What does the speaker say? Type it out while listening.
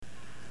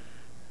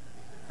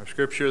Our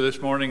scripture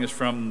this morning is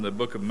from the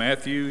book of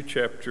Matthew,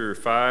 chapter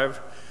 5,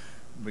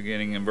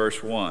 beginning in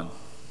verse 1.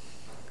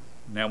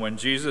 Now when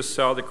Jesus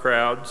saw the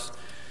crowds,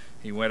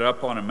 he went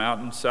up on a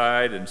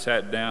mountainside and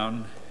sat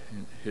down.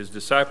 His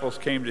disciples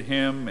came to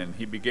him, and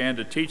he began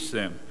to teach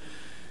them.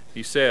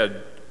 He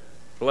said,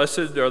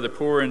 "Blessed are the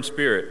poor in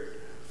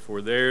spirit,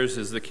 for theirs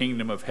is the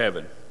kingdom of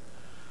heaven.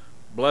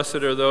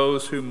 Blessed are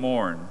those who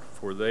mourn,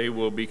 for they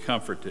will be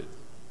comforted.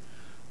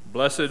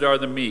 Blessed are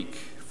the meek,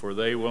 for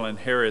they will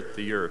inherit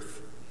the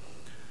earth.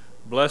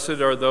 Blessed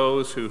are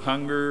those who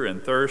hunger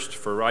and thirst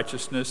for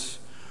righteousness,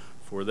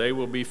 for they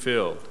will be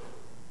filled.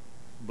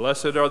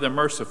 Blessed are the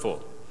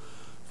merciful,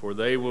 for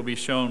they will be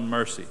shown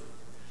mercy.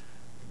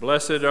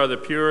 Blessed are the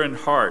pure in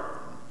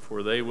heart,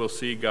 for they will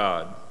see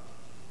God.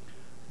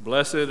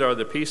 Blessed are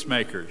the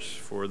peacemakers,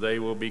 for they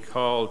will be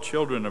called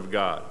children of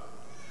God.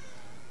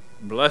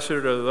 Blessed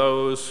are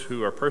those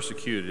who are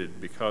persecuted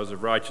because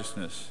of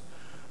righteousness,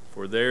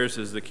 for theirs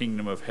is the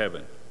kingdom of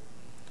heaven.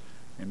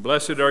 And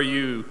blessed are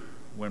you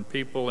when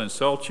people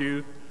insult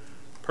you,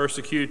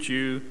 persecute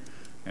you,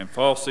 and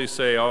falsely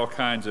say all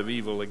kinds of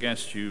evil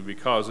against you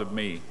because of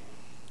me.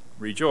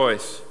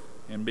 Rejoice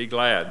and be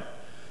glad,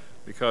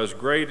 because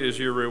great is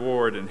your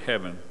reward in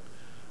heaven.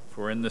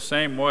 For in the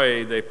same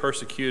way they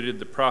persecuted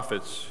the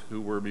prophets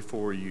who were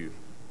before you."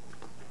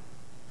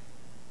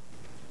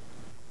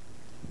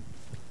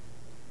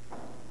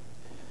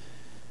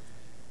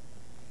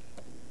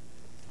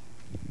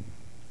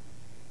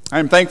 I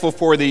am thankful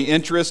for the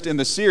interest in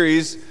the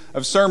series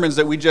of sermons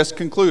that we just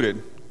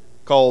concluded,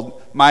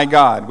 called My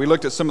God. We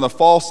looked at some of the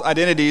false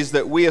identities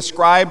that we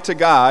ascribe to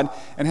God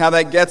and how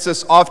that gets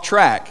us off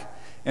track,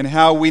 and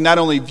how we not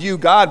only view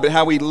God, but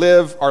how we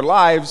live our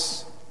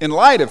lives in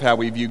light of how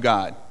we view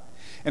God.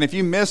 And if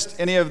you missed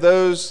any of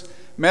those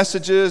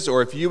messages,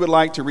 or if you would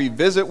like to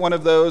revisit one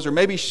of those, or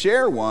maybe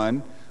share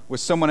one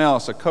with someone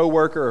else, a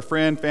coworker, a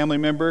friend, family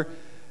member,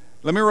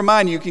 let me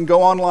remind you, you can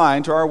go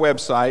online to our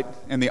website,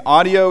 and the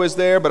audio is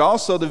there, but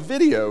also the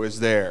video is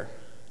there.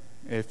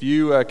 If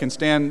you can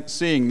stand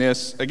seeing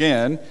this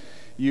again,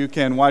 you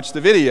can watch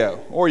the video,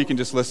 or you can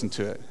just listen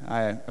to it.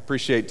 I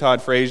appreciate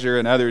Todd Frazier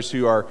and others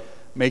who are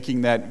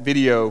making that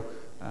video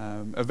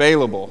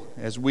available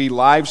as we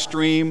live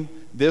stream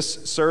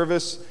this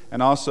service,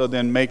 and also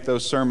then make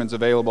those sermons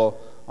available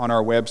on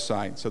our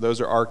website. So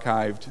those are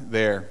archived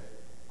there,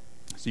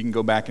 so you can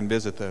go back and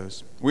visit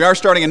those. We are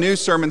starting a new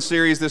sermon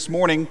series this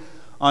morning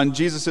on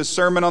Jesus'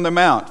 Sermon on the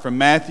Mount from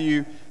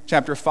Matthew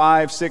chapter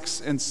 5,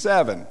 6, and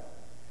 7.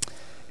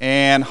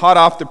 And hot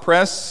off the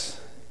press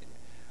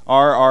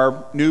are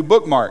our new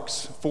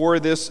bookmarks for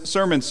this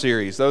sermon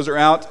series. Those are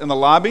out in the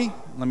lobby.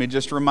 Let me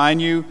just remind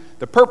you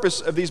the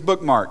purpose of these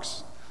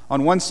bookmarks.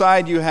 On one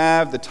side, you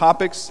have the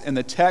topics and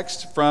the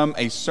text from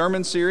a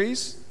sermon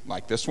series,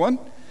 like this one.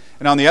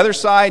 And on the other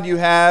side, you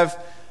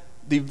have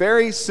the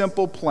very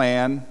simple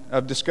plan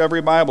of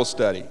Discovery Bible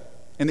Study.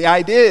 And the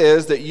idea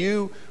is that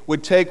you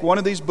would take one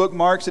of these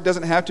bookmarks. It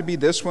doesn't have to be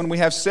this one. We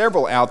have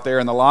several out there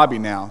in the lobby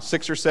now,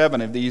 6 or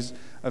 7 of these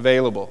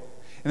available.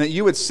 And that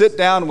you would sit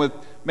down with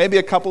maybe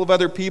a couple of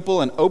other people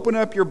and open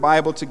up your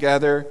Bible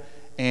together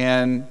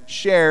and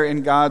share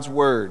in God's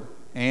Word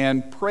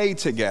and pray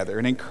together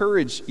and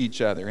encourage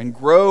each other and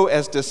grow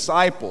as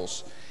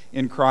disciples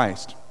in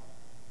Christ.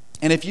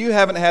 And if you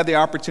haven't had the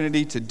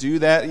opportunity to do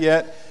that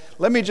yet,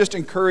 let me just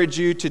encourage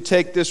you to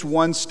take this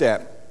one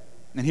step.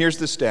 And here's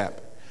the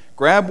step.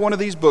 Grab one of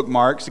these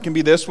bookmarks. It can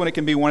be this one, it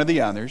can be one of the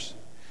others.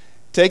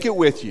 Take it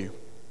with you.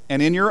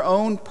 And in your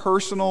own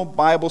personal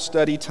Bible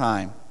study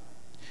time,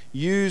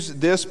 use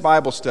this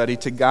Bible study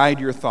to guide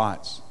your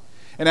thoughts.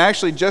 And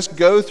actually just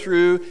go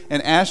through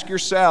and ask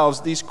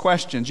yourselves these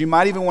questions. You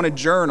might even want to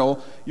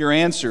journal your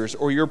answers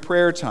or your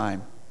prayer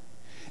time.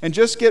 And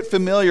just get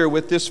familiar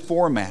with this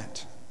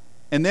format.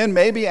 And then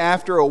maybe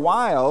after a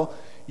while,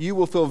 you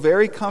will feel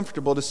very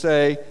comfortable to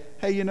say,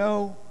 hey,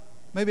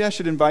 maybe I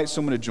should invite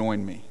someone to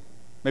join me.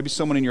 Maybe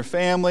someone in your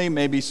family,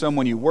 maybe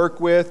someone you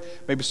work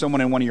with, maybe someone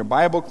in one of your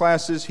Bible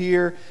classes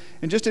here.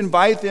 And just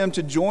invite them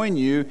to join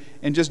you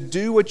and just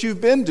do what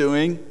you've been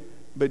doing,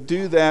 but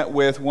do that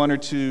with 1 or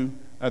 2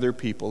 other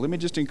people. Let me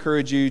just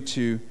encourage you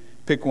to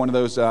pick one of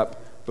those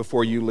up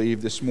before you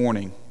leave this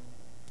morning.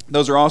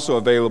 Those are also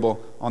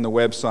available on the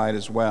website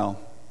as well.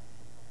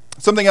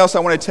 Something else I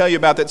want to tell you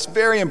about that's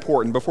very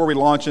important before we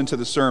launch into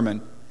the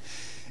sermon,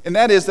 and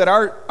that is that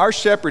our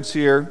shepherds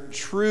here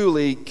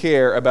truly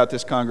care about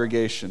this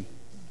congregation.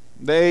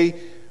 They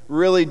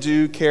really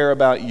do care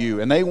about you,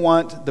 and they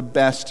want the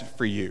best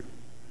for you.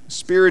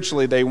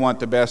 Spiritually, they want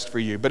the best for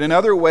you, but in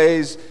other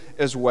ways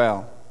as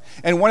well.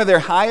 And one of their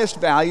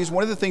highest values,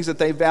 one of the things that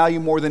they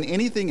value more than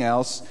anything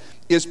else,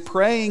 is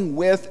praying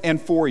with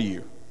and for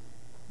you.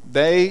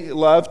 They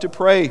love to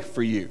pray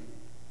for you,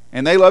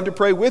 and they love to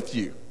pray with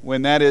you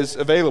when that is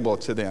available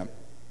to them.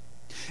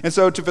 And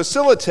so to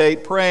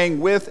facilitate praying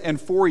with and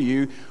for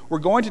you, we're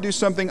going to do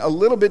something a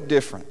little bit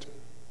different.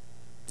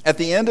 At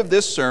the end of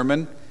this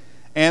sermon,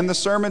 and the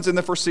sermons in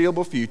the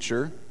foreseeable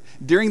future,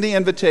 during the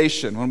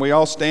invitation, when we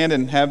all stand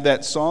and have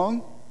that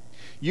song,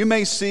 You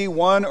may see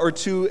one or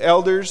two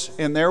elders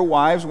and their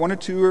wives, one or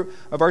two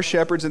of our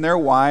shepherds and their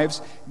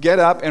wives, get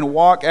up and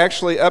walk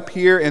actually up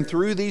here and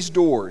through these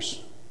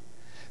doors.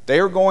 They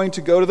are going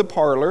to go to the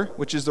parlor,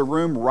 which is the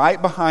room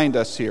right behind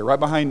us here, right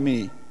behind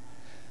me.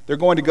 They're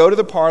going to go to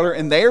the parlor,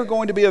 and they are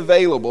going to be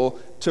available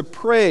to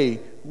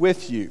pray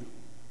with you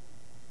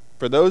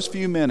for those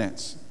few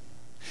minutes.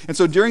 And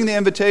so during the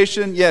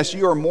invitation, yes,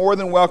 you are more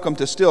than welcome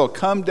to still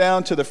come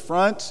down to the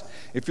front.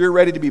 If you're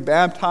ready to be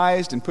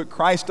baptized and put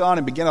Christ on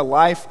and begin a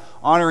life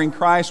honoring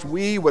Christ,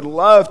 we would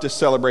love to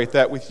celebrate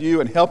that with you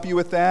and help you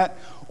with that.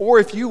 Or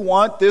if you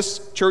want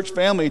this church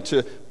family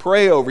to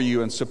pray over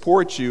you and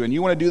support you, and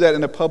you want to do that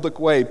in a public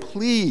way,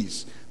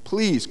 please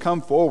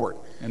come forward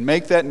and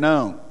make that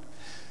known.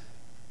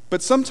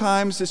 But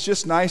sometimes it's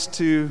just nice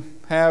to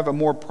have a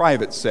more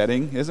private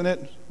setting, isn't it?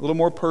 A little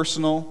more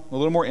personal, a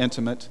little more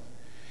intimate.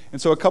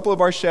 And so a couple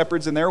of our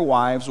shepherds and their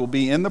wives will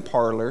be in the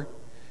parlor.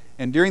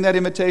 And during that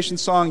invitation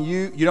song,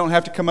 you don't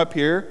have to come up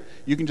here.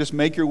 You can just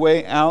make your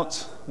way out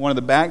one of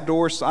the back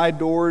doors, side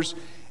doors,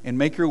 and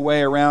make your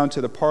way around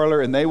to the parlor,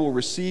 and they will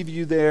receive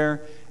you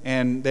there,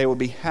 and they will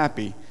be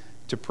happy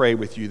to pray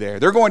with you there.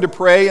 They're going to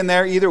pray in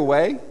there either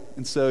way,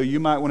 and so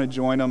you might want to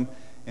join them,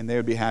 and they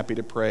would be happy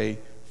to pray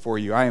for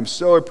you. I am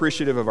so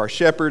appreciative of our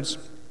shepherds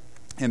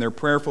and their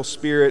prayerful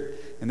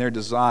spirit and their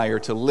desire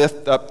to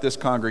lift up this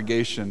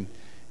congregation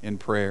in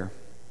prayer.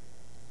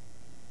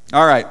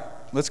 All right,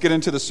 let's get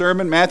into the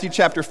sermon. Matthew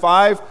chapter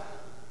 5.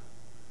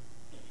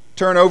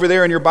 Turn over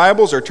there in your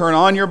Bibles, or turn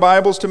on your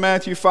Bibles to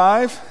Matthew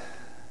 5.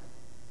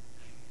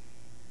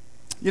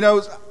 You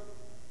know,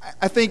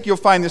 I think you'll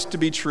find this to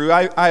be true.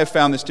 I have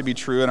found this to be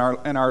true in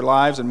our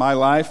lives, in my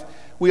life.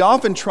 We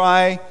often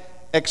try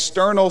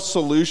external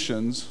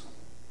solutions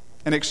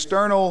and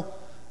external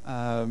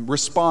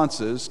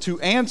responses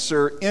to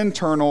answer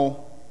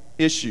internal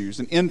issues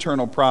and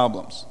internal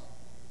problems.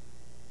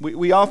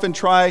 We often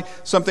try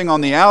something on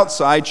the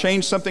outside,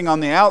 change something on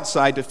the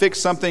outside to fix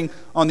something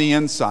on the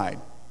inside.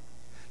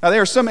 Now,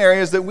 there are some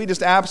areas that we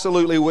just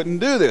absolutely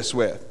wouldn't do this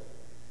with.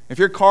 If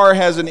your car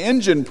has an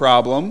engine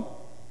problem,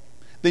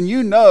 then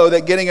you know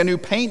that getting a new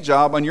paint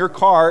job on your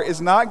car is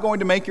not going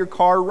to make your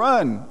car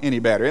run any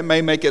better. It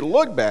may make it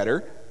look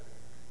better,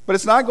 but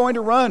it's not going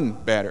to run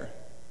better.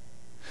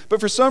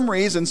 But for some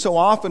reason, so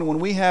often when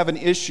we have an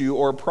issue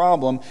or a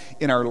problem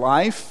in our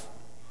life,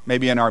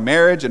 maybe in our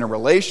marriage, in a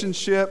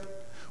relationship,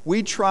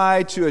 we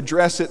try to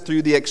address it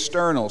through the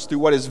externals, through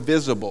what is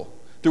visible,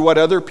 through what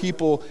other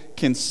people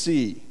can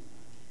see.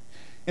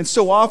 And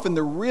so often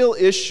the real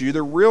issue,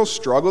 the real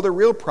struggle, the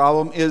real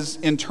problem is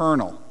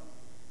internal.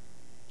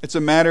 It's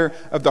a matter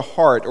of the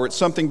heart, or it's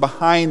something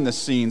behind the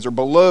scenes or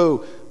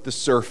below the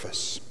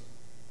surface.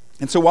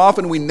 And so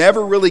often we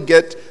never really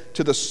get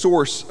to the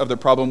source of the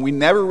problem. We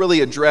never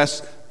really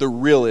address the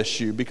real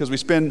issue because we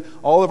spend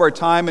all of our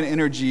time and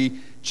energy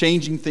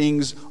changing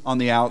things on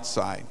the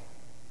outside.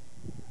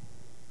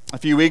 A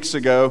few weeks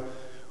ago,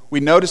 we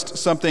noticed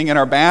something in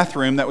our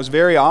bathroom that was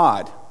very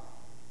odd.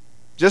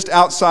 Just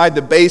outside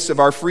the base of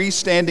our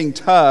freestanding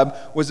tub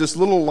was this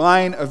little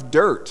line of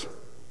dirt.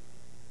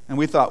 And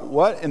we thought,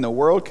 what in the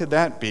world could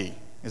that be?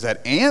 Is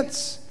that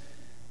ants?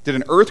 Did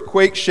an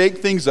earthquake shake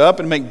things up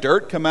and make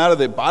dirt come out of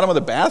the bottom of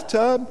the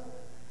bathtub?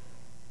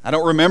 I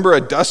don't remember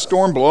a dust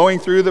storm blowing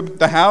through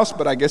the house,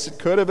 but I guess it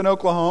could have in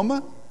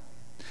Oklahoma.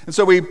 And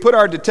so we put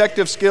our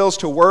detective skills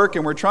to work,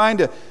 and we're trying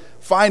to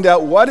find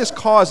out what is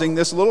causing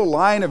this little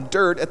line of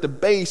dirt at the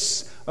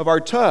base of our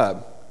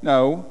tub.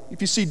 No,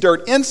 if you see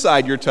dirt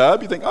inside your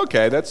tub, you think,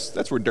 okay,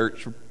 that's where dirt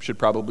should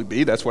probably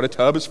be. That's what a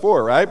tub is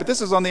for, right? But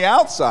this is on the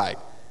outside.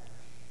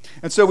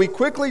 And so we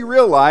quickly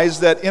realized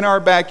that in our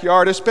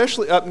backyard,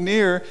 especially up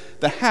near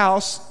the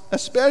house,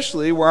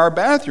 especially where our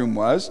bathroom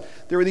was,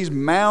 there were these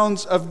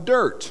mounds of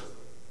dirt.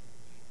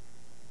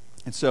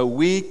 And so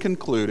we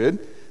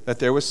concluded that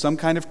there was some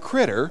kind of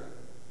critter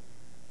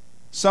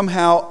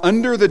somehow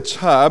under the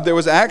tub. There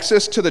was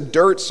access to the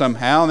dirt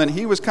somehow, and then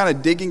he was kind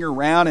of digging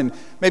around and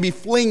maybe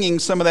flinging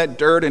some of that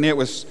dirt, and it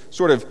was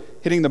sort of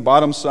hitting the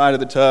bottom side of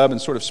the tub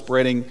and sort of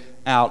spreading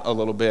out a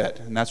little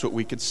bit. And that's what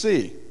we could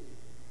see.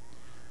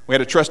 We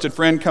had a trusted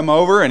friend come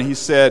over, and he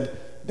said,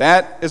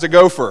 "That is a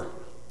gopher."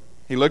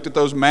 He looked at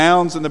those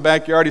mounds in the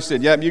backyard. He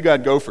said, "Yep, you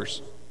got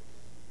gophers."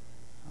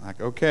 I'm like,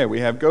 okay,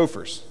 we have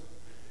gophers.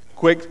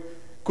 Quick,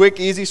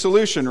 easy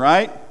solution,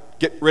 right?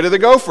 Get rid of the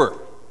gopher.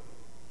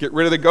 Get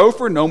rid of the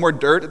gopher, no more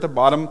dirt at the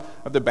bottom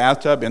of the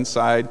bathtub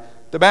inside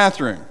the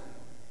bathroom.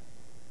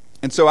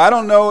 And so I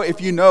don't know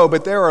if you know,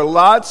 but there are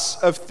lots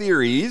of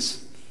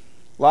theories,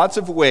 lots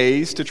of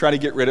ways to try to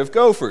get rid of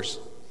gophers.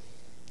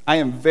 I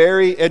am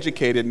very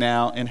educated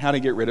now in how to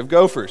get rid of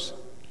gophers.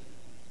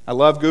 I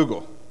love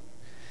Google.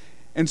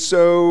 And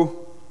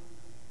so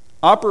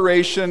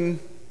Operation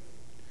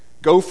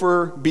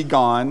Gopher Be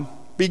Gone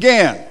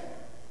began.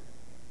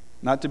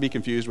 Not to be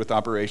confused with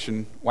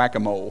Operation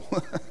Whack-A-Mole.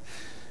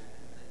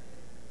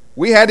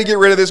 We had to get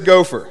rid of this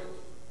gopher.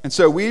 And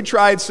so we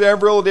tried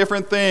several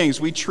different things.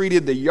 We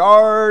treated the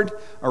yard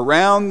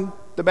around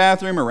the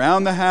bathroom,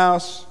 around the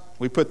house.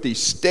 We put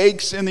these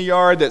stakes in the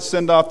yard that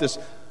send off this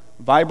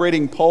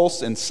vibrating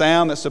pulse and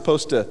sound that's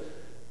supposed to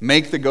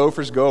make the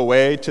gophers go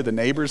away to the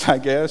neighbors, I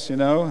guess,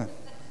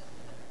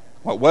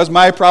 What was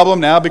my problem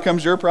now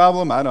becomes your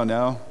problem? I don't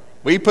know.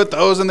 We put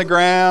those in the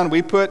ground.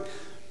 We put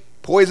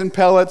poison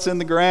pellets in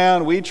the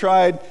ground. We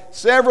tried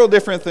several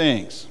different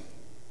things.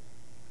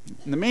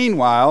 In the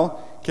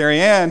meanwhile, Carrie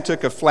Ann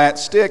took a flat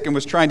stick and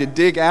was trying to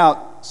dig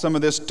out some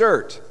of this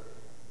dirt.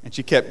 And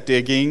she kept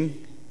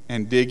digging,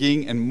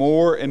 and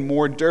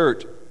more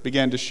dirt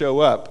began to show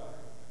up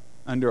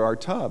under our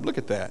tub. Look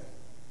at that.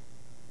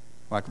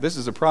 Like, this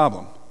is a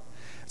problem.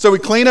 So we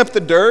clean up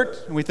the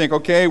dirt, and we think,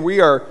 okay, we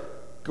are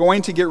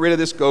going to get rid of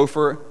this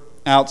gopher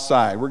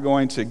outside. We're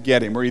going to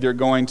get him. We're either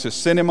going to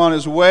send him on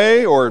his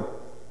way or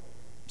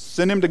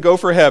send him to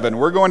gopher heaven.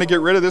 We're going to get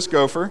rid of this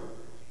gopher.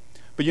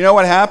 But you know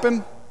what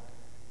happened?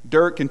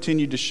 Dirt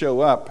continued to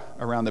show up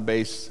around the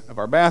base of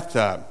our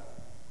bathtub.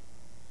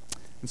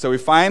 And so we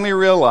finally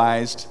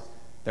realized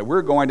that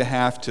we're going to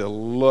have to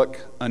look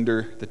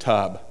under the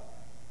tub.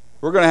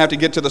 We're going to have to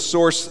get to the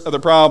source of the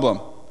problem.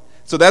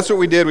 So that's what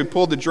we did. We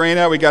pulled the drain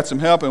out, we got some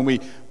help, and we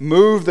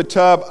moved the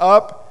tub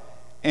up.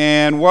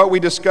 And what we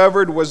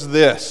discovered was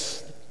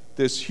this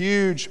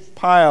huge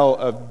pile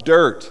of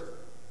dirt.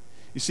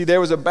 You see, there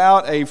was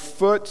about a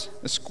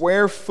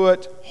square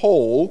foot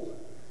hole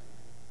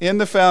in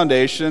the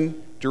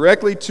foundation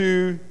directly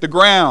to the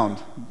ground,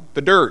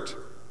 the dirt.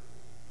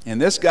 And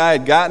this guy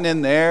had gotten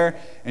in there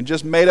and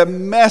just made a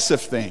mess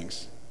of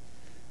things.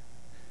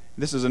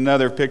 This is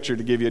another picture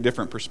to give you a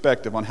different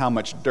perspective on how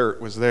much dirt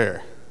was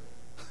there.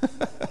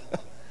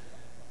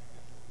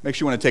 Makes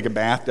you want to take a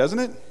bath, doesn't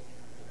it?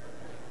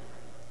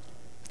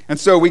 And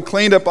so we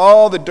cleaned up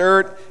all the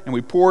dirt and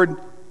we poured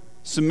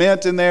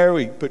cement in there,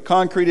 we put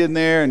concrete in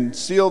there and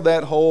sealed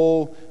that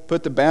hole,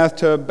 put the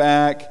bathtub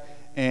back,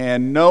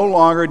 and no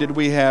longer did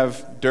we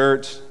have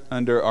dirt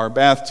under our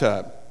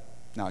bathtub.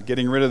 Now,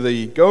 getting rid of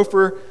the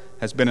gopher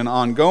has been an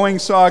ongoing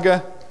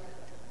saga,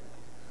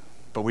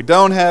 but we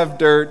don't have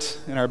dirt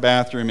in our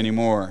bathroom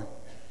anymore.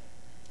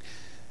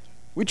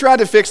 We tried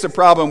to fix the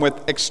problem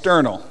with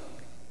external,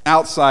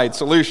 outside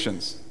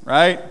solutions,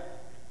 right?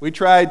 We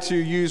tried to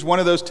use one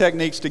of those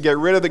techniques to get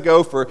rid of the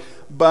gopher,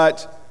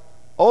 but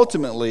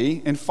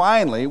ultimately and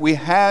finally, we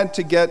had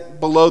to get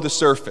below the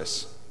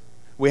surface.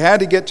 We had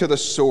to get to the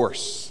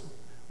source.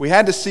 We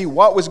had to see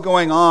what was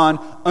going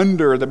on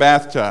under the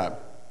bathtub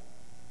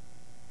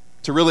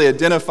to really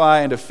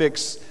identify and to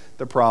fix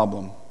the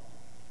problem.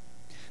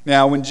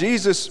 Now, when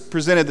Jesus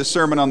presented the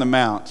Sermon on the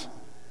Mount,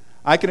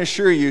 I can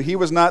assure you he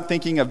was not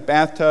thinking of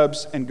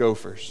bathtubs and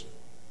gophers.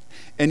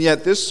 And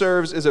yet this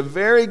serves as a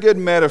very good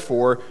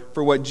metaphor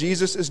for what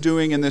Jesus is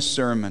doing in this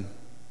sermon.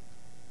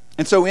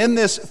 And so in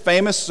this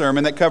famous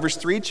sermon that covers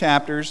 3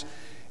 chapters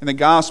in the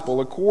gospel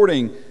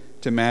according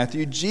to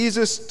Matthew,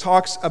 Jesus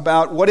talks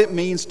about what it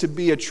means to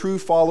be a true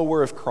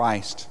follower of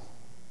Christ.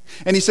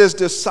 And he says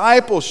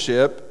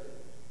discipleship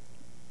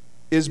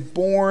is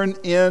born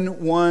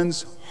in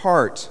one's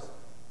heart,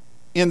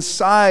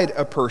 inside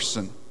a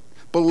person,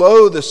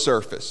 below the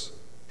surface.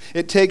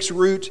 It takes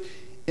root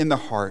in the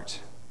heart.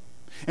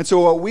 And so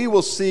what we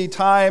will see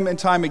time and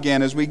time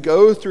again as we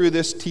go through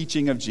this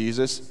teaching of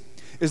Jesus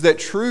is that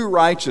true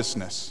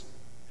righteousness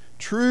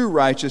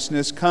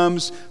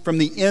comes from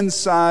the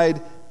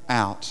inside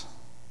out.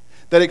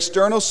 That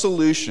external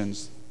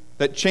solutions,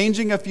 that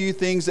changing a few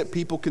things that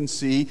people can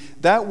see,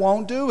 that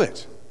won't do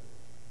it.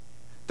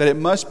 That it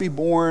must be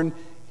born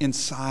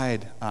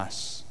inside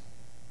us,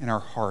 in our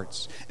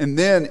hearts. And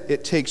then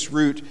it takes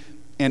root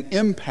and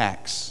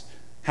impacts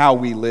how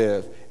we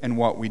live and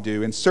what we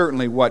do, and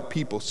certainly what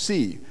people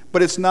see.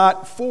 But it's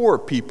not for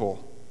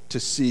people to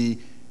see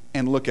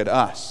and look at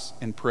us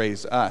and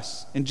praise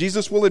us. And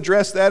Jesus will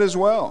address that as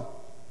well.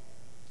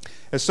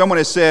 As someone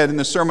has said in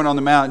the Sermon on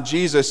the Mount,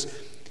 Jesus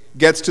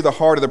gets to the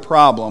heart of the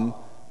problem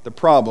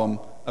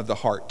of the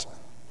heart.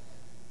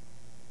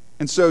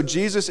 And so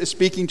Jesus is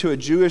speaking to a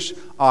Jewish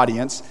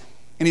audience,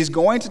 and he's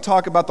going to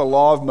talk about the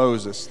law of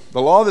Moses,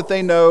 the law that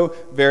they know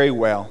very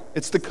well.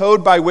 It's the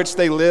code by which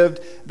they lived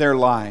their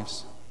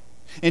lives.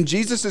 And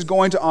Jesus is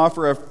going to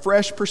offer a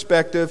fresh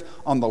perspective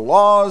on the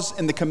laws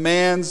and the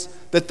commands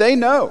that they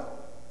know.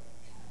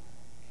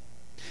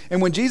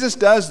 And when Jesus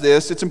does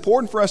this, it's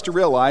important for us to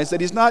realize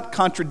that he's not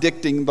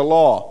contradicting the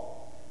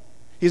law.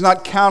 He's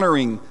not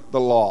countering the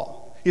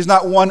law. He's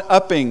not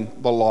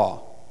one-upping the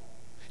law.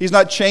 He's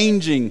not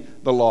changing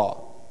the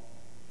law.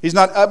 He's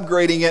not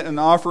upgrading it and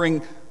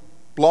offering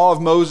Law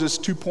of Moses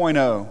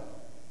 2.0.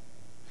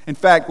 In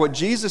fact, what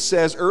Jesus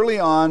says early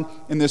on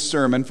in this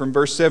sermon from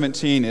verse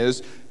 17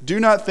 is, "Do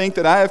not think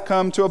that I have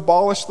come to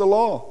abolish the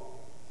law."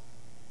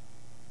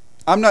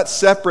 I'm not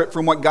separate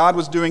from what God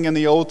was doing in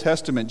the Old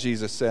Testament,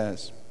 Jesus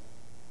says.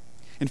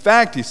 In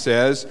fact, he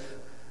says,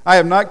 I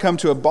have not come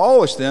to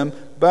abolish them,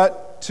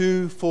 but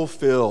to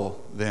fulfill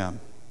them.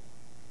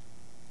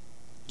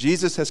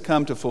 Jesus has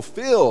come to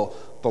fulfill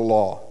the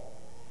law.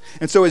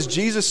 And so as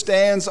Jesus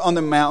stands on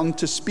the mountain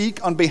to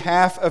speak on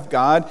behalf of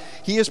God,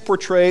 he is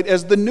portrayed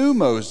as the new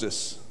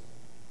Moses.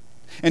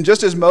 And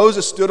just as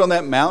Moses stood on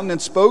that mountain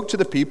and spoke to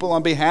the people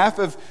on behalf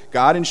of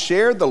God and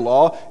shared the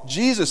law,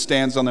 Jesus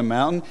stands on the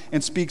mountain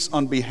and speaks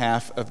on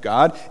behalf of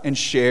God and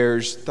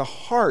shares the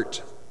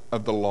heart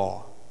of the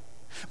law.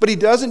 But he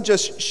doesn't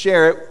just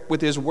share it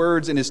with his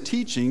words and his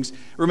teachings.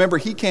 Remember,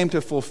 he came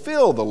to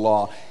fulfill the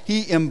law.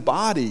 He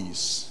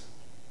embodies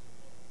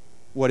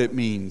what it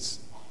means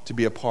to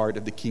be a part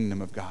of the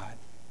kingdom of God,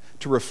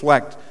 to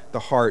reflect the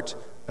heart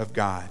of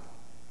God.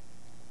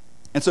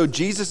 And so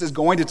Jesus is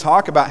going to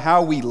talk about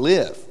how we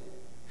live.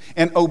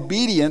 And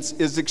obedience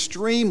is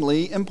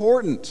extremely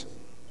important.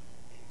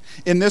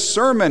 In this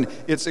sermon,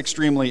 it's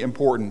extremely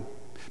important.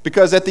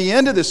 Because at the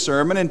end of this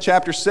sermon, in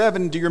chapter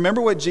 7, do you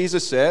remember what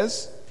Jesus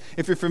says?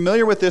 If you're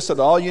familiar with this at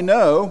all, you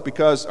know,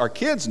 because our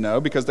kids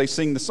know, because they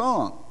sing the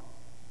song.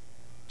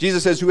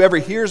 Jesus says, "Whoever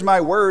hears my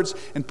words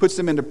and puts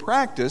them into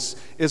practice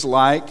is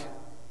like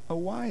a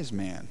wise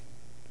man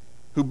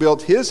who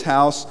built his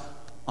house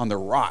on the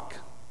rock.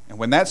 And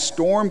when that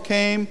storm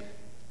came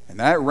and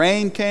that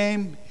rain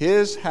came,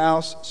 his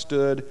house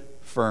stood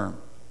firm.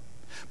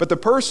 But the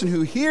person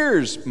who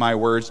hears my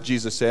words,"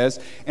 Jesus says,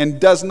 "and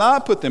does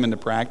not put them into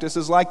practice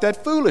is like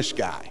that foolish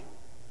guy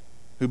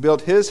who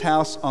built his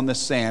house on the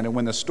sand. And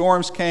when the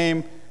storms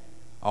came,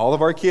 all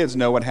of our kids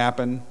know what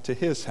happened to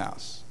his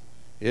house.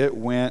 It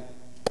went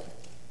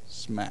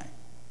smack."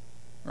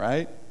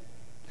 Right?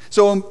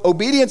 So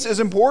obedience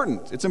is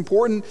important. It's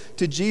important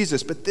to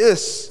Jesus. But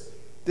this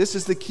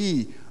is the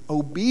key.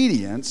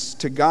 Obedience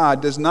to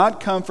God does not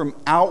come from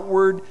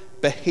outward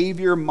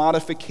behavior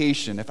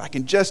modification. If I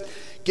can just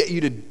get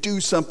you to do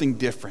something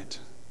different.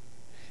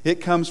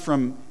 It comes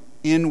from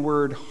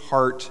inward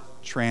heart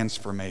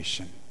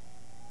transformation.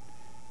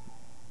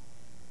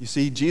 You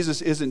see,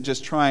 Jesus isn't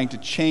just trying to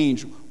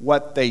change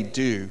what they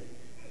do.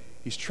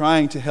 He's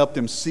trying to help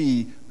them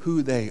see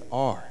who they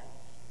are.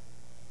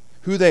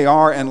 Who they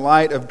are in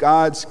light of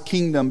God's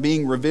kingdom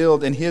being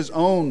revealed in his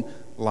own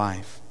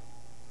life.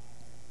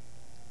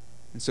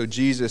 And so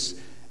Jesus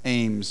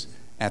aims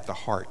at the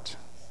heart.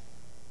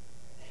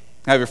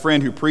 I have a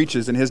friend who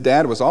preaches, and his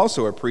dad was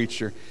also a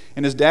preacher.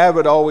 And his dad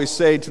would always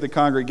say to the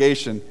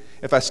congregation,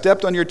 "If I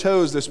stepped on your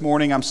toes this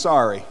morning, I'm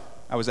sorry.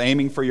 I was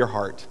aiming for your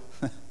heart."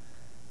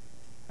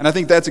 And I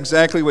think that's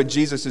exactly what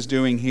Jesus is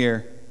doing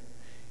here.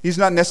 He's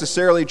not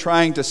necessarily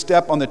trying to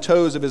step on the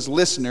toes of his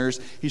listeners.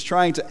 He's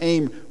trying to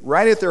aim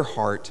right at their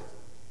heart.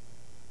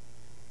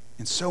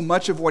 And so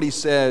much of what he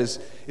says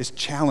is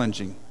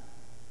challenging.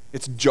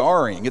 It's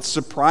jarring, it's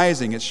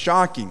surprising, it's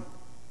shocking,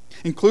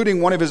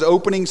 including one of his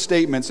opening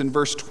statements in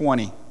verse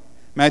 20.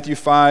 Matthew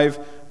 5,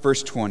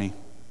 verse 20.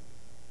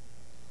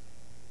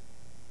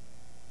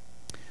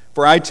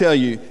 "For I tell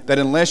you that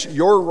unless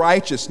your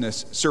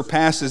righteousness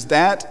surpasses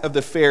that of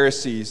the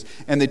Pharisees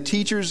and the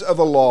teachers of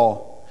the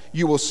law,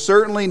 you will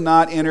certainly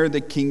not enter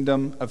the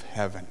kingdom of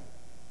heaven."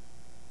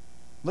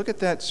 Look at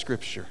that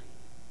scripture.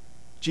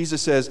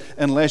 Jesus says,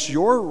 unless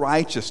your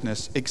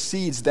righteousness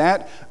exceeds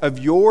that of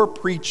your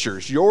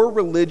preachers, your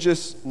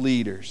religious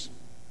leaders,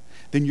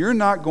 then you're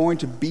not going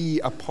to be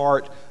a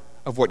part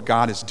of what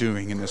God is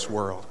doing in this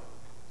world.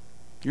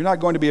 You're not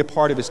going to be a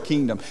part of his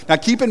kingdom. Now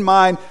keep in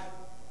mind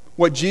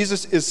what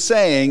Jesus is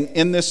saying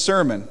in this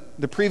sermon.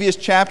 The previous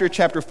chapter,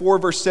 chapter 4,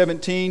 verse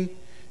 17,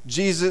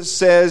 Jesus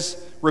says,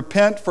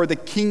 "Repent, for the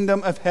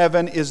kingdom of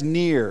heaven is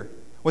near."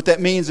 What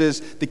that means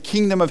is the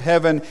kingdom of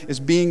heaven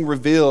is being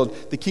revealed.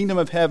 The kingdom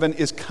of heaven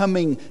is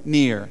coming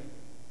near.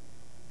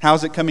 How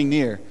is it coming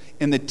near?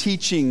 In the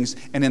teachings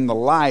and in the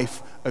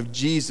life of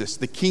Jesus.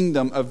 The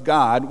kingdom of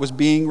God was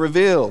being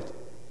revealed.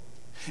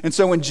 And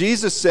so when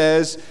Jesus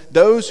says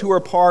those who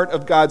are part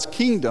of God's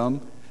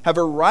kingdom have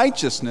a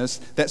righteousness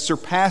that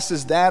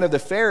surpasses that of the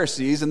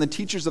Pharisees and the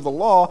teachers of the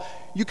law,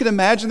 you can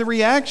imagine the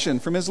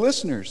reaction from his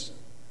listeners.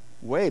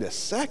 Wait a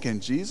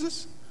second,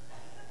 Jesus?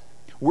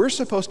 We're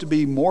supposed to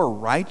be more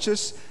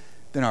righteous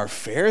than our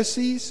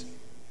Pharisees?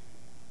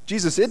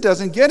 Jesus, it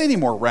doesn't get any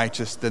more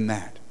righteous than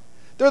that.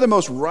 They're the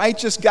most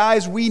righteous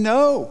guys we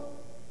know.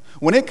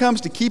 When it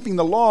comes to keeping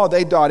the law,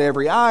 they dot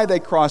every I, they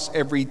cross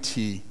every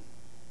T.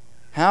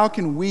 How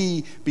can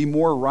we be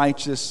more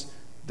righteous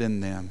than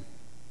them?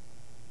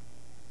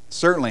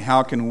 Certainly,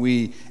 how can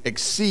we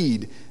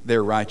exceed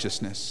their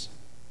righteousness?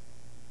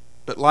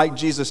 But like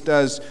Jesus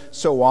does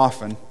so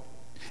often,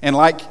 and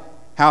like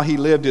how he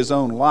lived his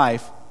own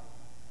life,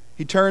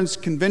 he turns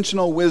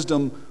conventional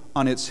wisdom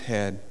on its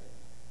head.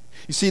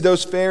 You see,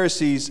 those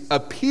Pharisees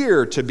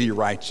appear to be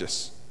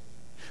righteous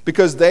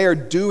because they are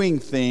doing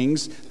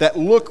things that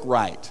look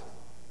right.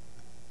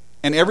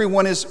 And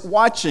everyone is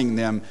watching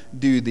them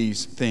do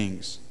these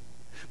things.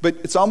 But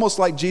it's almost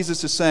like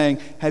Jesus is saying,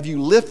 have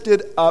you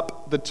lifted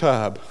up the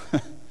tub?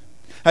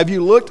 Have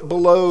you looked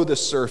below the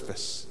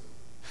surface?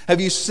 Have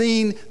you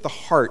seen the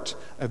heart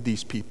of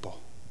these people?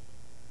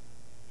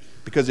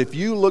 Because if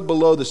you look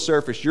below the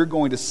surface, you're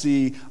going to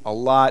see a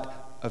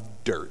lot of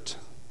dirt.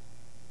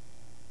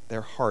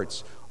 Their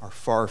hearts are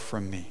far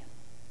from me.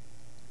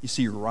 You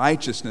see,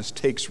 righteousness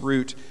takes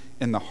root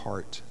in the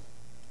heart.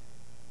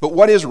 But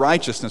what is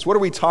righteousness? What are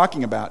we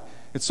talking about?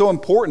 It's so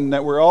important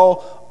that we're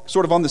all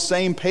sort of on the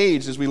same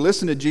page as we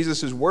listen to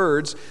Jesus'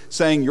 words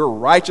saying your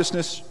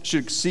righteousness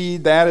should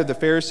exceed that of the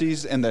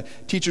Pharisees and the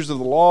teachers of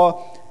the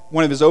law.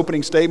 One of his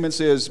opening statements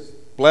is,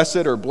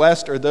 blessed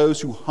are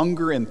those who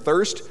hunger and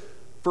thirst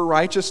for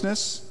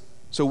righteousness.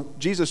 So,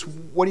 Jesus,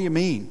 what do you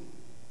mean?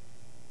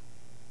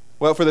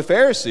 Well, for the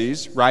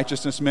Pharisees,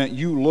 righteousness meant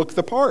you look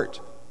the part.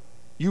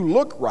 You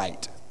look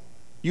right.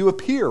 You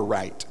appear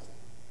right.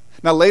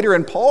 Now, later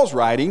in Paul's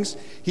writings,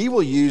 he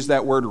will use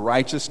that word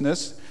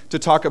righteousness to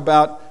talk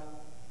about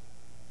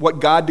what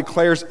God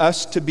declares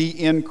us to be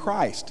in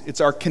Christ.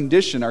 It's our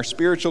condition, our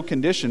spiritual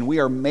condition. We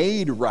are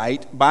made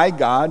right by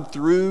God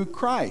through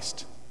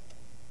Christ.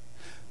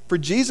 For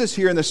Jesus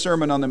here in the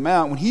Sermon on the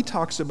Mount, when he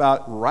talks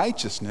about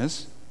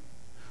righteousness,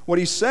 what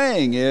he's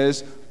saying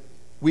is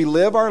we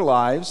live our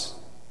lives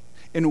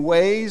in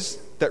ways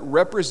that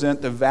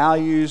represent the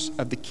values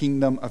of the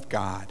kingdom of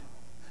God,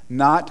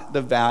 not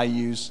the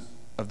values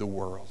of the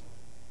world.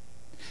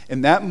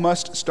 And that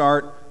must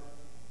start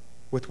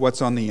with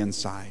what's on the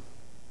inside.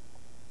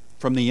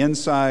 From the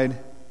inside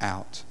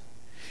out.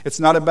 It's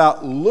not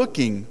about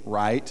looking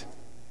right.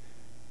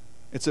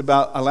 It's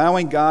about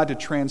allowing God to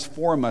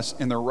transform us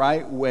in the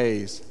right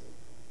ways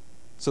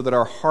so that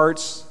our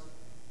hearts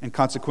and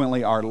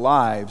consequently our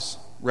lives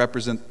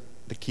represent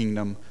the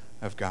kingdom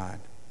of God.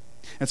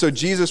 And so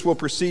Jesus will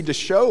proceed to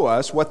show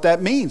us what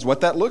that means,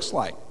 what that looks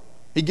like.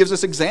 He gives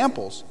us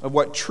examples of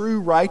what true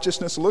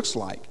righteousness looks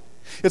like.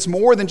 It's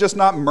more than just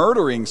not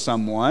murdering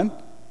someone.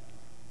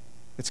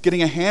 It's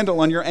getting a handle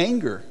on your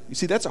anger. You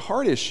see, that's a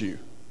heart issue.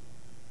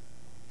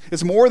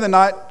 It's more than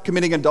not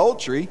committing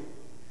adultery.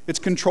 It's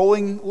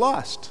controlling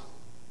lust.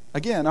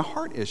 Again, a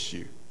heart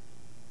issue.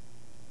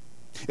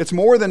 It's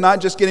more than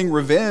not just getting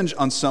revenge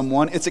on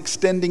someone. It's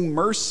extending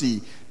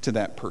mercy to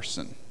that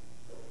person.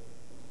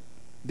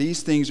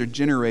 These things are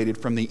generated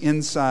from the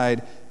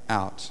inside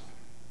out.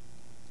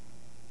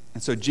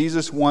 And so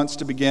Jesus wants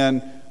to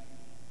begin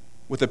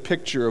with a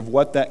picture of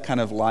what that kind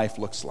of life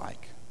looks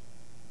like.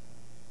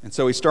 And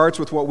so he starts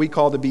with what we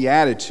call the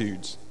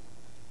Beatitudes.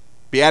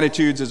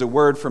 Beatitudes is a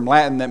word from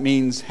Latin that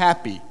means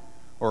happy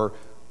or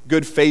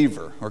good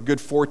favor or good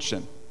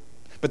fortune.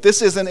 But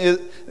this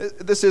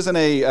isn't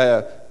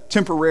a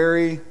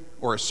temporary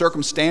or a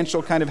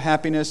circumstantial kind of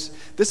happiness.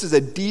 This is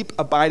a deep,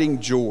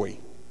 abiding joy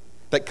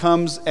that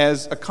comes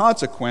as a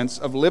consequence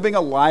of living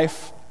a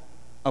life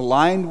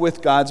aligned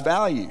with God's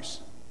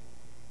values.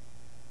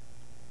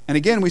 And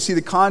again, we see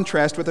the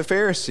contrast with the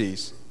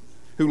Pharisees,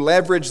 who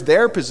leveraged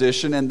their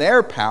position and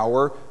their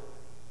power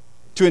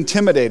to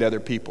intimidate other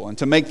people and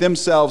to make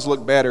themselves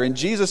look better. And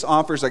Jesus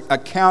offers a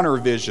counter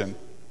vision,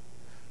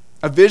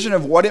 a vision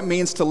of what it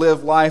means to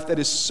live life that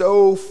is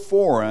so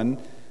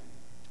foreign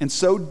and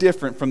so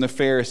different from the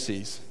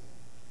Pharisees.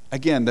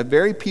 Again, the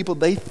very people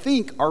they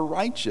think are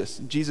righteous.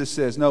 Jesus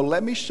says, no,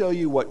 let me show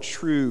you what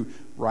true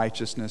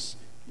righteousness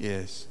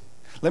is.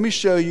 Let me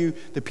show you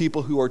the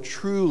people who are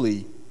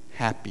truly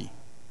happy,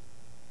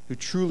 who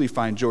truly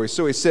find joy.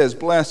 So he says,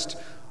 blessed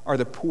are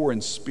the poor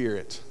in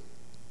spirit.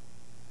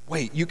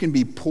 Wait, you can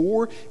be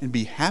poor and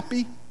be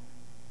happy?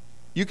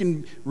 You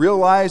can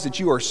realize that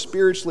you are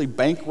spiritually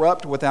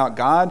bankrupt without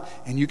God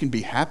and you can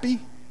be happy?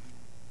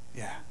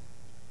 Yeah.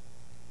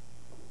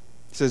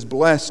 He says,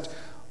 blessed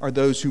are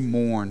those who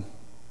mourn.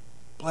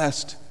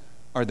 Blessed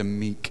are the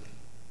meek.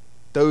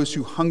 Those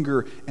who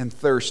hunger and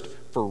thirst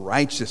for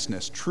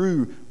righteousness,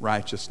 true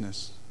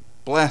righteousness.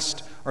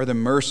 Blessed are the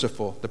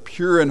merciful, the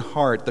pure in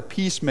heart, the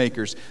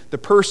peacemakers, the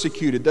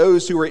persecuted,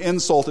 those who are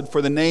insulted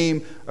for the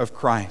name of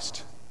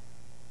Christ.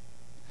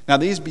 Now,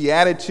 these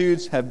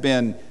Beatitudes have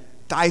been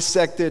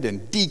dissected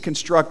and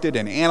deconstructed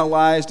and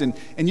analyzed, and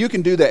you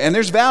can do that. And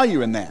there's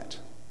value in that.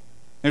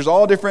 There's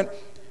all different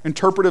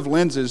interpretive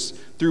lenses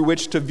through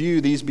which to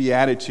view these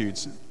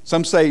Beatitudes.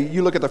 Some say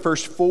you look at the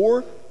first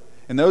 4,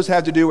 and those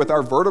have to do with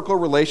our vertical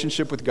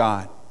relationship with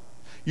God.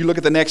 You look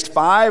at the next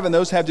 5, and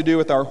those have to do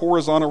with our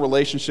horizontal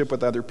relationship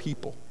with other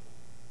people.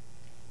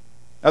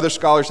 Other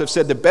scholars have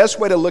said the best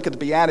way to look at the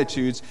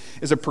Beatitudes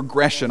is a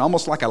progression,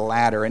 almost like a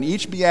ladder. And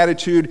each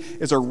Beatitude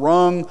is a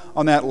rung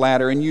on that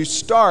ladder. And you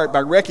start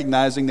by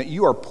recognizing that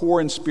you are poor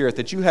in spirit,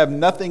 that you have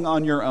nothing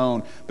on your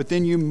own. But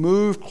then you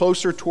move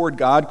closer toward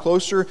God,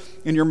 closer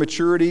in your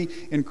maturity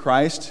in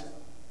Christ.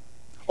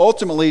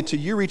 Ultimately,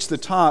 till you reach the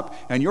top,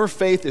 and your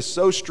faith is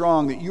so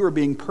strong that you are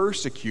being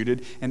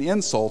persecuted and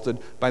insulted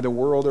by the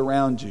world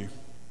around you.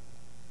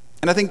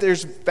 And I think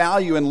there's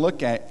value in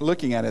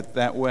looking at it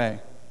that way.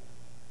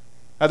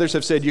 Others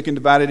have said you can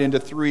divide it into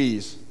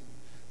 3s,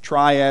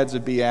 triads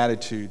of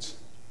Beatitudes.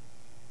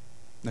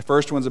 The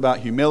first one's about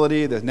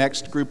humility, the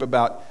next group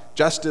about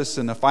justice,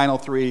 and the final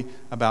 3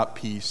 about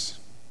peace.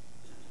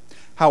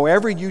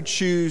 However you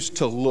choose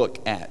to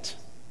look at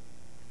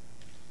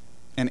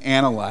and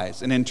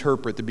analyze and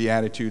interpret the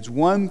Beatitudes,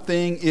 one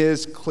thing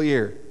is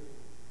clear.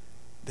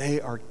 They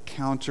are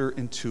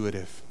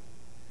counterintuitive.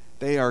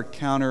 They are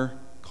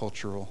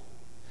countercultural.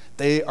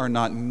 They are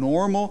not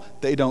normal.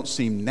 They don't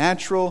seem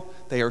natural.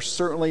 They are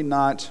certainly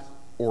not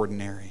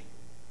ordinary.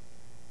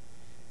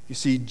 You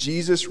see,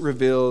 Jesus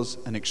reveals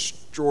an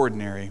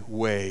extraordinary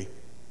way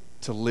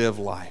to live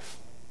life.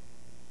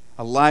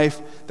 A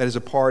life that is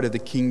a part of the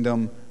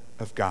kingdom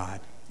of God.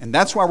 And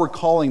that's why we're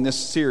calling this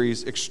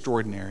series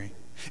Extraordinary.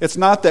 It's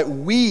not that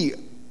we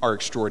are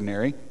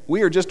extraordinary.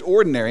 We are just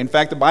ordinary. In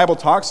fact, the Bible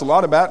talks a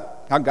lot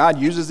about how God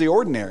uses the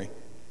ordinary.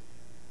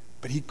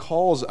 But he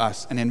calls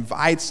us and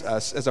invites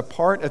us as a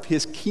part of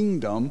his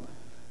kingdom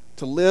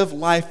to live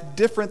life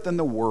different than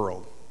the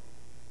world.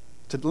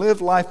 To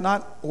live life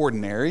not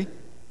ordinary,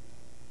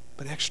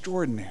 but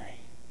extraordinary.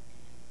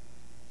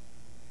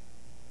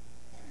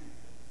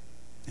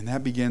 And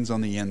that begins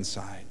on the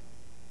inside.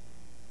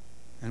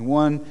 And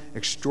one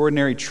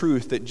extraordinary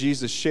truth that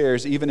Jesus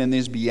shares, even in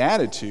these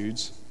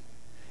Beatitudes,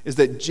 is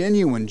that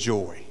genuine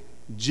joy,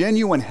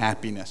 genuine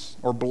happiness,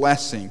 or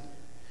blessing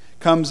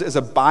comes as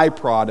a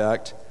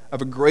byproduct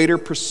of a greater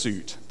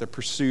pursuit, the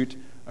pursuit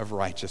of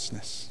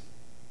righteousness.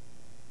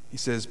 He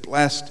says,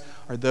 blessed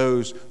are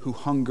those who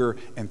hunger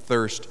and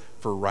thirst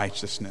for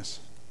righteousness.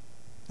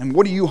 And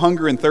what do you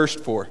hunger and thirst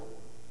for?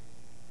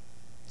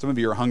 Some of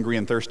you are hungry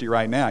and thirsty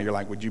right now. You're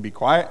like, would you be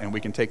quiet? And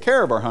we can take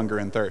care of our hunger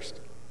and thirst.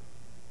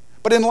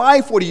 But in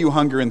life, what do you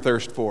hunger and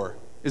thirst for?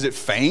 Is it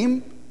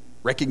fame,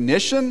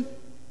 recognition,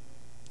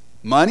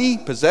 money,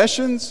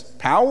 possessions,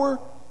 power,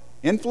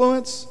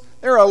 influence?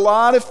 There are a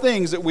lot of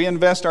things that we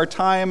invest our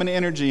time and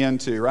energy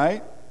into,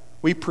 right?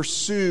 We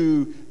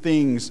pursue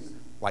things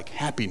like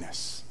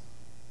happiness.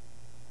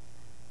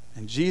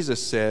 And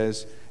Jesus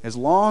says, as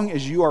long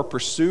as you are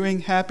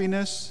pursuing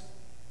happiness,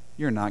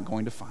 you're not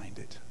going to find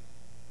it.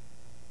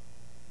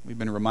 We've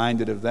been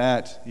reminded of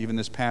that even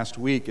this past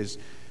week as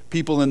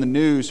people in the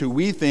news who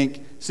we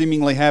think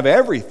seemingly have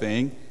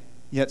everything,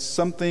 yet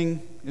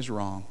something is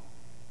wrong.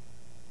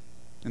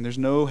 And there's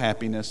no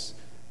happiness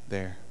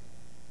there.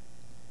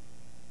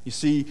 You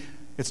see,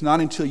 it's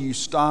not until you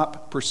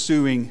stop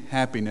pursuing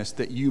happiness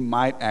that you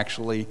might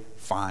actually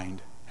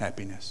find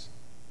happiness.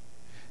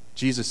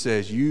 Jesus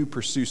says you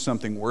pursue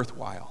something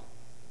worthwhile,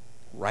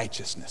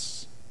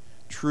 righteousness,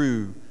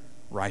 true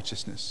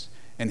righteousness.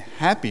 And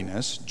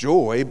happiness,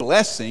 joy,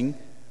 blessing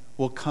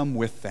will come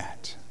with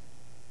that.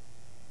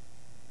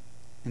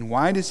 And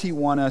why does he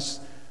want us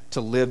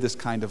to live this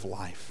kind of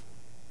life?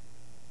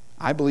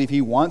 I believe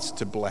he wants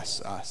to bless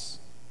us.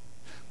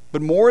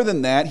 But more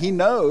than that, he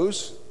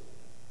knows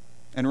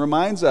and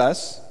reminds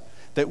us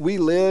that we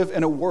live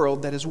in a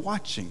world that is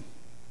watching.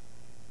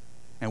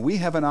 And we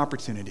have an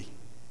opportunity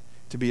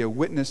to be a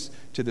witness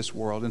to this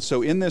world. And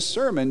so in this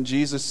sermon,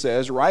 Jesus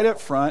says right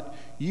up front,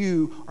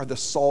 you are the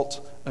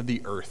salt of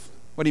the earth.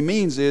 What he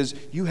means is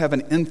you have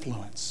an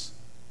influence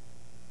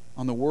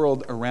on the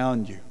world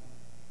around you.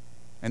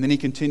 And then he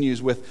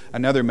continues with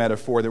another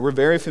metaphor that we're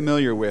very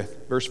familiar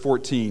with. Verse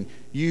 14,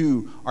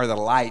 you are the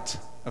light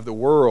of the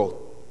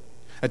world.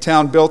 A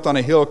town built on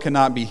a hill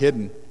cannot be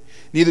hidden.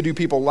 Neither do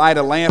people light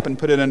a lamp and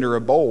put it under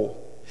a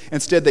bowl.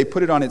 Instead, they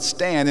put it on its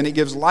stand, and it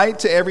gives light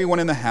to everyone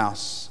in the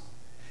house.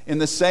 In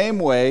the same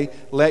way,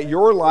 let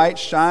your light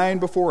shine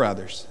before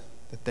others,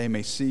 that they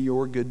may see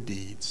your good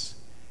deeds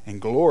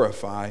and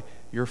glorify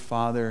your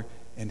Father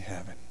in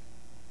heaven.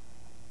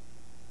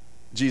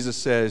 Jesus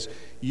says,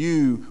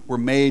 you were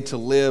made to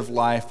live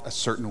life a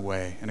certain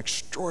way, an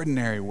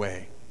extraordinary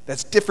way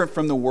that's different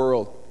from the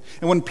world.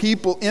 And when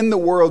people in the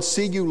world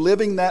see you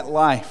living that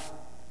life,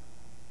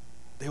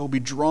 they will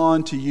be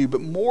drawn to you. But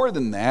more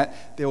than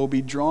that, they will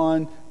be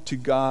drawn to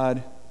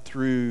God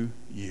through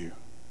you.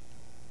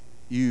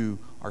 You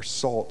are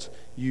salt.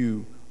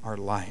 You are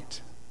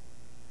light.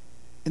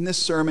 In this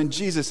sermon,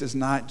 Jesus is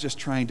not just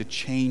trying to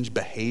change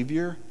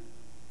behavior.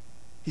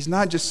 He's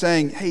not just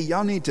saying, hey,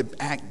 y'all need to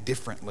act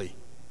differently.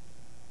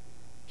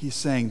 He's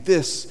saying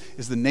this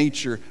is the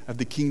nature of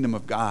the kingdom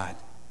of God.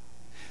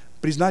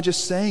 But he's not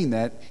just saying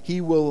that. He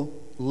will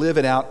live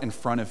it out in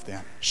front of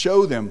them,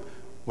 show them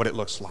what it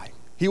looks like.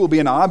 He will be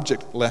an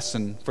object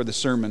lesson for the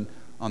Sermon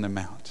on the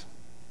Mount.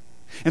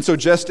 And so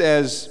just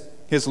as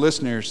his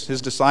listeners,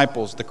 his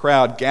disciples, the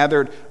crowd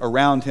gathered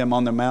around him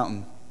on the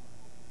mountain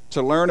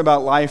to learn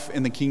about life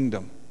in the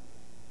kingdom,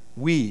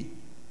 we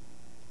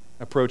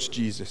approach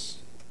Jesus.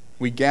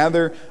 We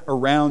gather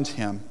around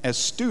him as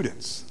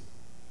students,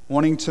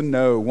 wanting to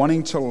know,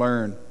 wanting to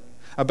learn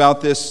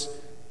about this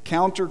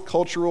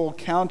countercultural,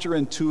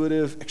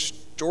 counterintuitive,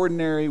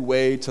 extraordinary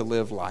way to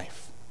live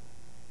life.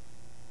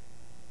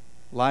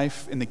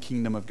 Life in the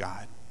kingdom of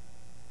God.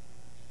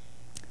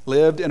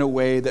 Lived in a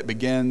way that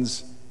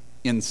begins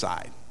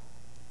inside,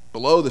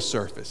 below the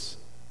surface,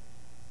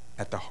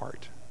 at the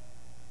heart.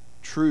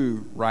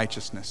 True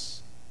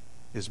righteousness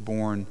is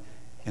born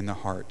in the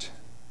heart.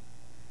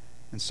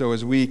 And so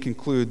as we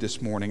conclude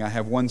this morning, I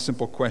have one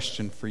simple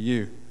question for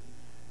you.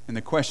 And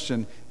the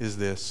question is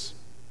this: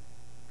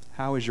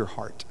 how is your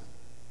heart?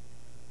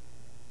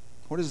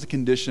 What is the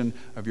condition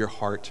of your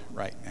heart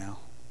right now?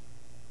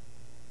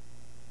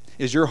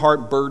 Is your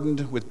heart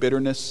burdened with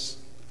bitterness?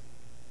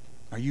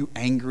 Are you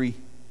angry?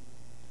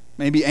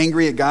 Maybe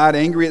angry at God,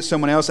 angry at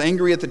someone else,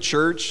 angry at the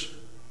church?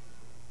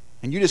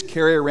 And you just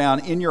carry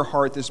around in your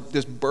heart this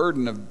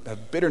burden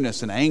of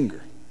bitterness and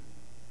anger.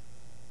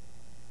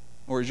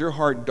 Or is your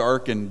heart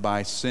darkened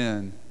by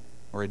sin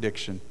or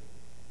addiction?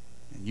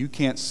 and you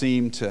can't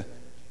seem to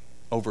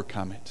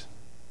overcome it.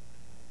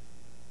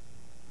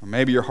 Or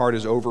maybe your heart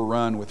is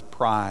overrun with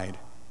pride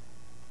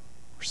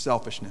or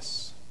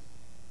selfishness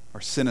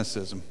or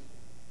cynicism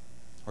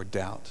or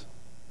doubt.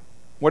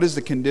 What is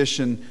the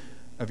condition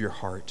of your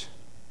heart?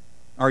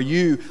 Are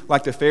you,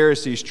 like the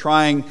Pharisees,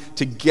 trying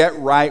to get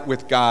right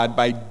with God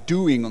by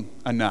doing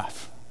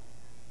enough,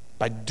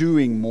 by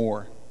doing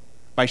more,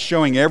 by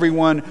showing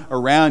everyone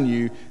around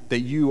you that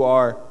you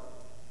are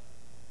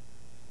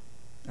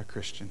a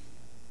Christian?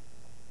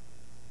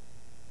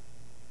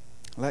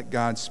 Let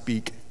God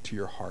speak to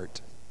your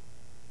heart.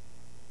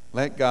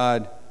 Let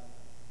God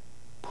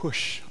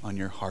push on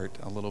your heart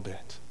a little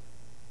bit.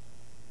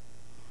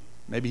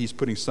 Maybe He's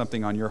putting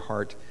something on your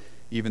heart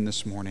even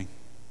this morning.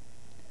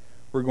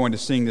 We're going to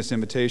sing this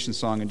invitation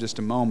song in just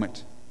a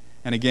moment.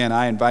 And again,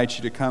 I invite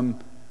you to come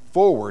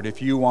forward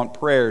if you want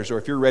prayers or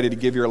if you're ready to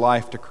give your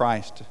life to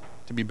Christ,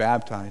 to be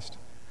baptized.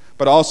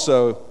 But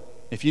also,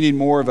 if you need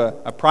more of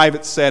a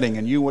private setting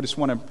and you just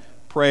want to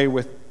pray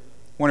with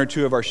one or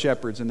two of our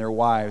shepherds and their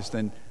wives,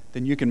 then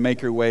you can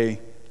make your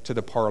way to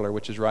the parlor,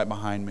 which is right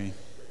behind me.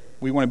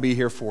 We want to be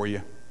here for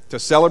you. To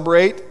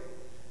celebrate,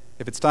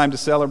 if it's time to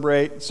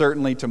celebrate,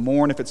 certainly to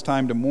mourn if it's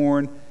time to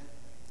mourn,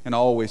 and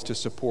always to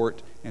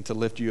support and to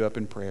lift you up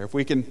in prayer. If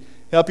we can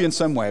help you in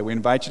some way, we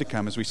invite you to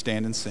come as we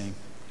stand and sing.